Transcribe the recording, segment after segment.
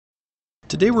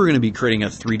Today we're going to be creating a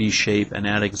 3D shape and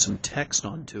adding some text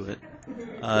onto it.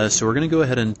 So we're going to go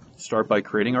ahead and start by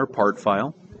creating our part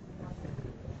file.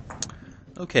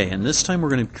 Okay, and this time we're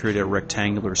going to create a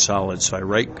rectangular solid. So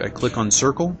I click on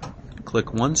circle,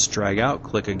 click once, drag out,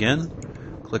 click again,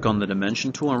 click on the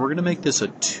dimension tool, and we're going to make this a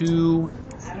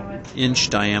 2-inch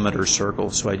diameter circle.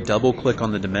 So I double click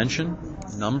on the dimension,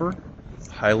 number,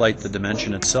 highlight the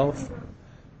dimension itself,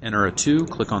 enter a 2,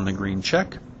 click on the green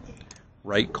check,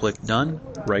 right click done,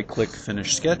 right click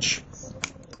finish sketch.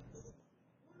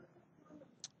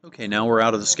 Okay, now we're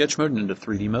out of the sketch mode and into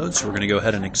 3D mode, so we're going to go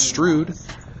ahead and extrude,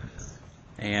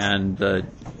 and the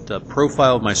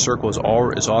profile of my circle is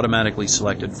automatically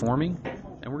selected for me,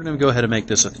 and we're going to go ahead and make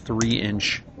this a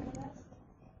 3-inch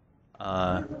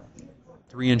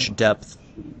depth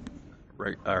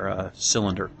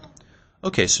cylinder.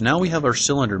 Okay, so now we have our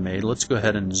cylinder made. Let's go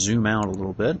ahead and zoom out a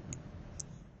little bit.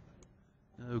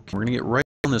 Okay, we're going to get right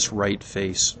on this right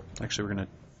face. Actually, we're going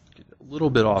to get a little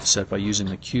bit offset by using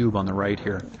the cube on the right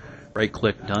here. Right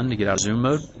click done to get out of zoom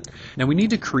mode. Now we need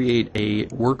to create a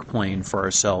work plane for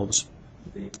ourselves.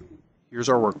 Here's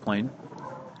our work plane.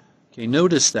 Okay,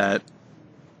 notice that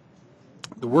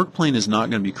the work plane is not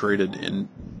going to be created in,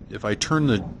 if I turn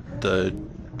the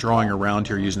drawing around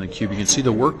here using the cube, you can see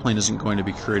the work plane isn't going to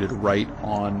be created right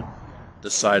on the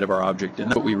side of our object, and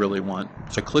that's what we really want.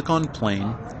 So I click on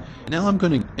plane. Now I'm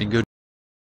going to go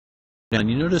down, and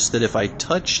you notice that if I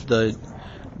touch the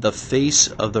face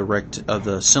of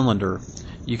the cylinder,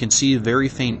 you can see a very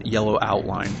faint yellow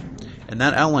outline, and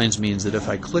that outlines means that if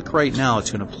I click right now, it's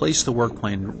going to place the work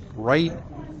plane right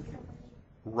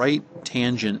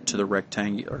tangent to the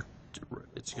rectangular.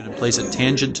 It's going to place it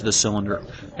tangent to the cylinder,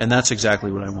 and that's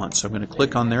exactly what I want. So I'm going to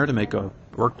click on there to make a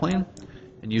work plane,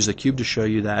 and use the cube to show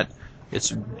you that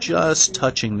it's just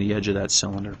touching the edge of that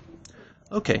cylinder.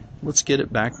 Okay, let's get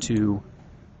it back to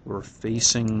we're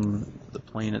facing the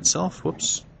plane itself.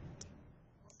 Whoops.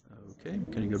 Okay, I'm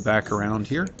going to go back around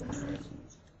here.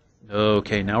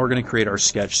 Okay, now we're going to create our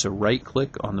sketch. So right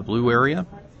click on the blue area,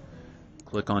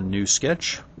 click on new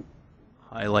sketch,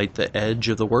 highlight the edge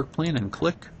of the work plane and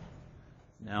click.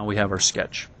 Now we have our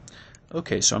sketch.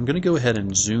 Okay, so I'm going to go ahead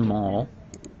and zoom all.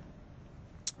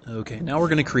 Okay, now we're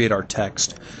going to create our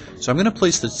text. So I'm going to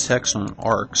place the text on an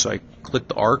arc. So I click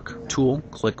the arc tool,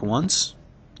 click once,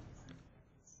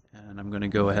 and I'm going to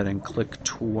go ahead and click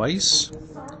twice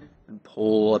and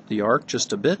pull up the arc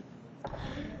just a bit.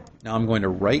 Now I'm going to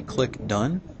right click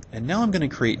done, and now I'm going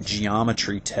to create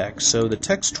geometry text. So the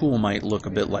text tool might look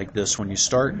a bit like this when you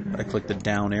start. I click the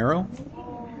down arrow,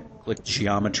 click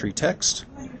geometry text,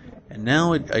 and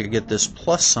now I get this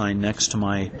plus sign next to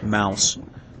my mouse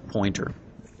pointer.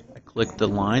 Click the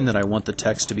line that I want the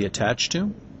text to be attached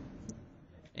to,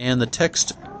 and the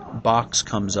text box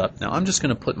comes up. Now I'm just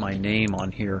going to put my name on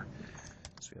here.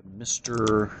 So we have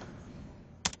Mr.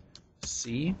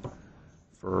 C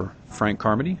for Frank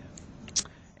Carmody,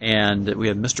 and we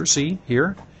have Mr. C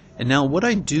here. And now what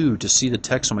I do to see the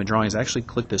text on my drawing is actually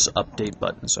click this update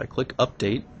button. So I click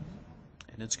update,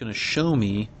 and it's going to show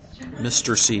me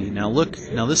Mr. C. Now look,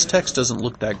 now this text doesn't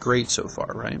look that great so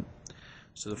far, right?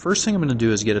 So the first thing I'm going to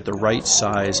do is get it the right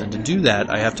size, and to do that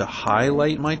I have to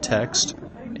highlight my text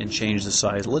and change the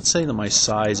size. Let's say that my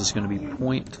size is going to be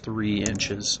 0.3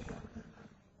 inches.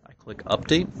 I click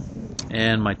update,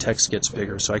 and my text gets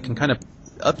bigger. So I can kind of,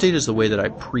 update is the way that I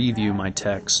preview my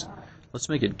text. Let's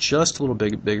make it just a little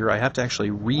bit bigger. I have to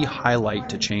actually re-highlight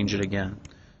to change it again.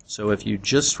 So if you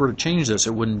just were to change this,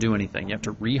 it wouldn't do anything. You have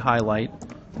to re-highlight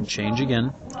and change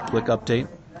again. Click update.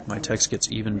 My text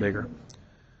gets even bigger.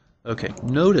 Okay,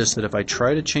 notice that if I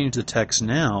try to change the text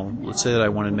now, let's say that I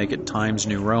want to make it Times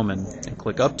New Roman, and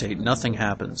click update, nothing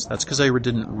happens. That's because I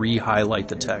didn't re-highlight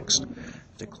the text.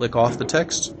 To click off the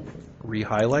text,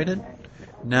 re-highlight it,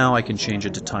 now I can change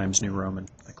it to Times New Roman.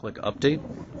 I click update.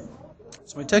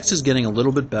 So my text is getting a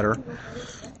little bit better.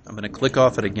 I'm going to click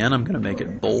off it again. I'm going to make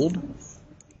it bold.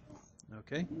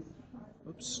 Okay,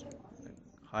 oops.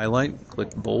 Highlight,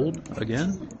 click bold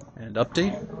again, and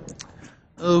update.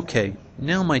 Okay,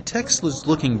 now my text is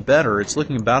looking better. It's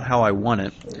looking about how I want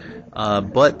it,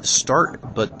 but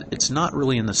it's not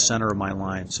really in the center of my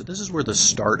line. So this is where the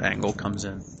start angle comes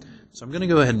in. So I'm going to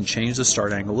go ahead and change the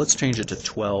start angle. Let's change it to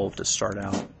 12 to start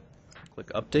out. Click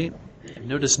update. And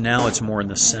notice now it's more in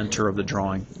the center of the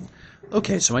drawing.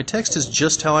 Okay, so my text is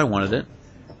just how I wanted it.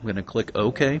 I'm going to click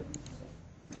OK.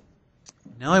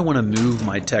 Now I want to move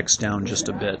my text down just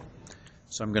a bit.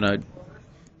 So I'm going to,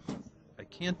 I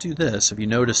can't do this. If you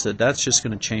notice that that's just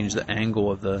going to change the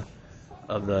angle of the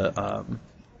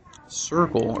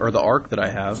circle or the arc that I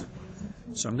have.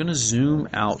 So I'm going to zoom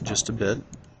out just a bit.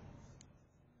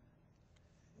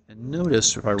 And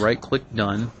notice if I right-click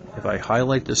Done, if I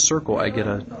highlight this circle, I get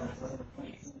a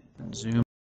zoom,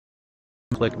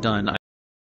 click Done.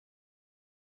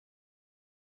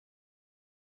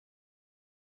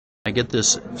 I get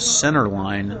this center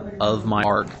line of my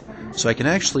arc. So I can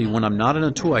actually, when I'm not in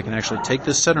a tool, I can actually take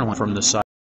this center line from the side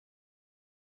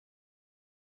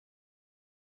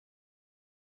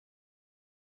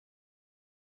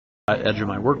edge of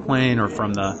my work plane or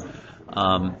from the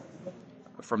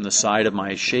side of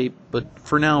my shape, but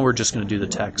for now we're just going to do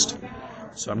the text.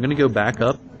 So I'm going to go back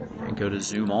up and go to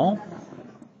Zoom All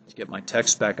to get my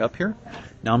text back up here.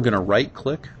 Now I'm going to right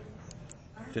click,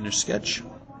 Finish Sketch,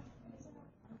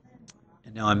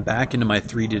 and now I'm back into my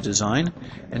 3D design,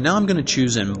 and now I'm going to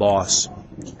choose Emboss.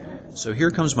 So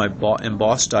here comes my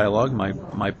Emboss dialog.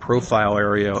 My profile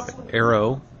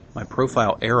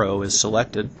arrow is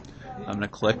selected. I'm going to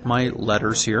click my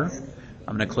letters here.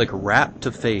 I'm going to click Wrap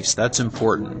to Face. That's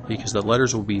important because the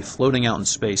letters will be floating out in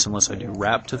space unless I do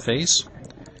Wrap to Face.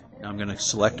 Now I'm going to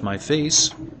select my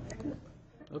face.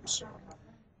 Oops.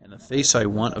 And the face I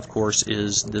want, of course,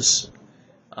 is this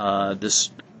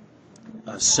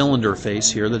cylinder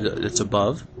face here that's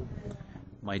above.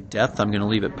 My depth, I'm going to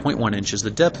leave at 0.1 inches.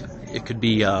 The depth, it could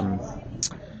be,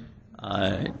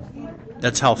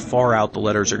 that's how far out the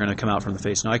letters are going to come out from the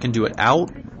face. Now I can do it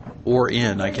out or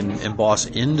in. I can emboss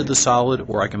into the solid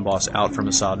or I can emboss out from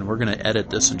the solid. And we're going to edit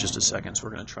this in just a second, so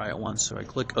we're going to try it once. So I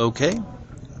click OK.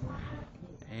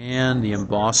 And the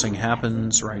embossing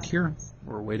happens right here.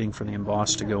 We're waiting for the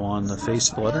emboss to go on the face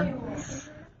of the letter.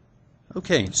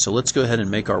 Okay, so let's go ahead and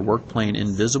make our work plane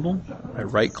invisible. I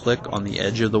right click on the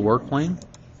edge of the work plane,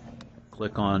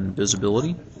 click on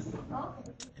visibility,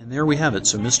 and there we have it.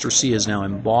 So Mr. C is now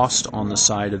embossed on the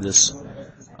side of this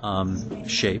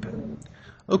shape.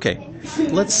 Okay,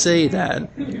 let's say that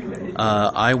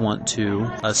I want to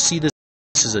see this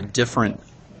is a different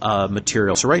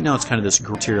material. So right now it's kind of this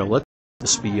material. Let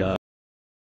this be a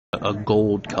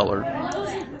gold color.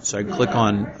 So I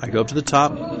go up to the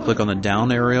top, click on the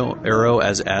down arrow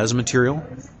as material,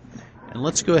 and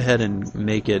let's go ahead and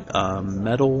make it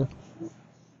metal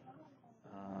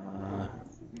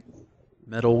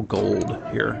gold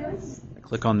here. I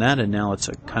click on that, and now it's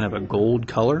a kind of a gold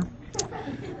color.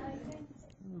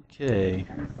 Okay,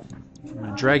 I'm going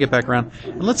to drag it back around,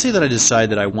 and let's say that I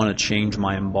decide that I want to change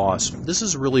my emboss. This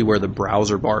is really where the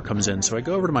browser bar comes in. So I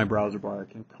go over to my browser bar,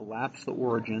 I can collapse the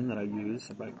origin that I use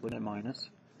by clicking minus.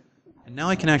 And now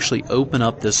I can actually open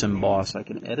up this emboss. I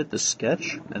can edit the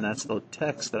sketch, and that's the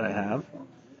text that I have.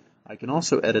 I can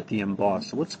also edit the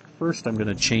emboss. So first I'm going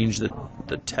to change the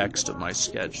text of my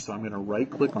sketch. So I'm going to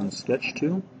right-click on Sketch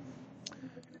 2,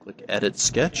 click Edit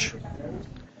Sketch,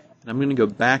 and I'm going to go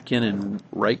back in and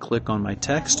right-click on my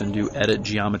text and do Edit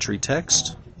Geometry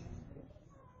Text.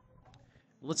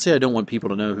 Let's say I don't want people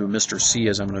to know who Mr. C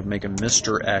is. I'm going to make him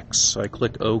Mr. X. So I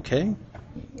click OK.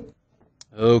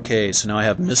 Okay, so now I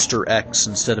have Mr. X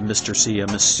instead of Mr. C, a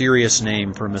mysterious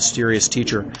name for a mysterious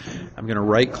teacher. I'm going to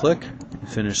right-click,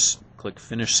 click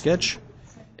Finish Sketch,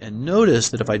 and notice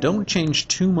that if I don't change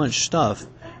too much stuff,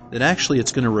 that actually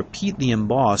it's going to repeat the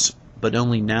emboss, but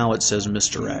only now it says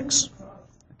Mr. X.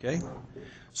 Okay,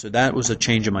 so that was a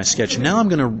change in my sketch. Now I'm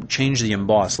going to change the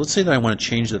emboss. Let's say that I want to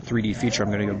change the 3D feature.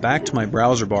 I'm going to go back to my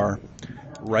browser bar,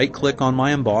 right-click on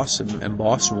my emboss,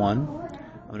 Emboss 1.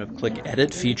 I'm going to click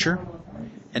Edit Feature.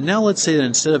 And now let's say that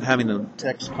instead of having the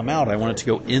text come out, I want it to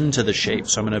go into the shape.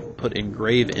 So I'm going to put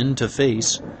Engrave into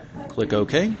Face, click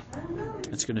OK.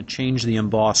 It's going to change the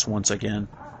emboss once again.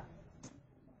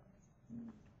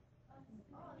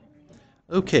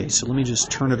 Okay, so let me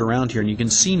just turn it around here, and you can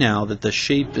see now that the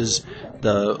shape is,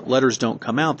 the letters don't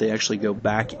come out, they actually go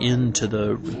back into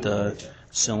the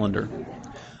cylinder.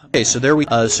 Okay, so there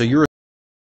so your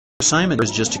assignment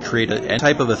is just to create a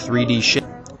type of a 3D shape,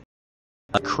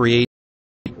 create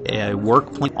a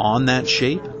work plane on that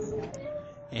shape,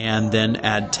 and then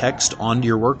add text onto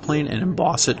your work plane and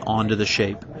emboss it onto the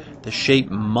shape. The shape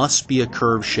must be a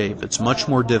curved shape. It's much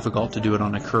more difficult to do it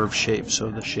on a curved shape,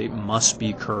 so the shape must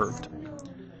be curved.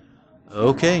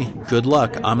 Okay, good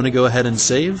luck. I'm going to go ahead and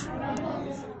save,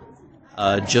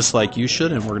 just like you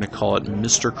should, and we're going to call it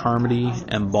Mr. Carmody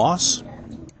Emboss.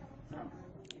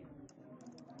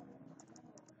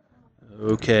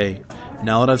 Okay,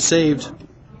 now that I've saved,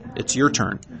 it's your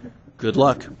turn. Good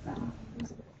luck.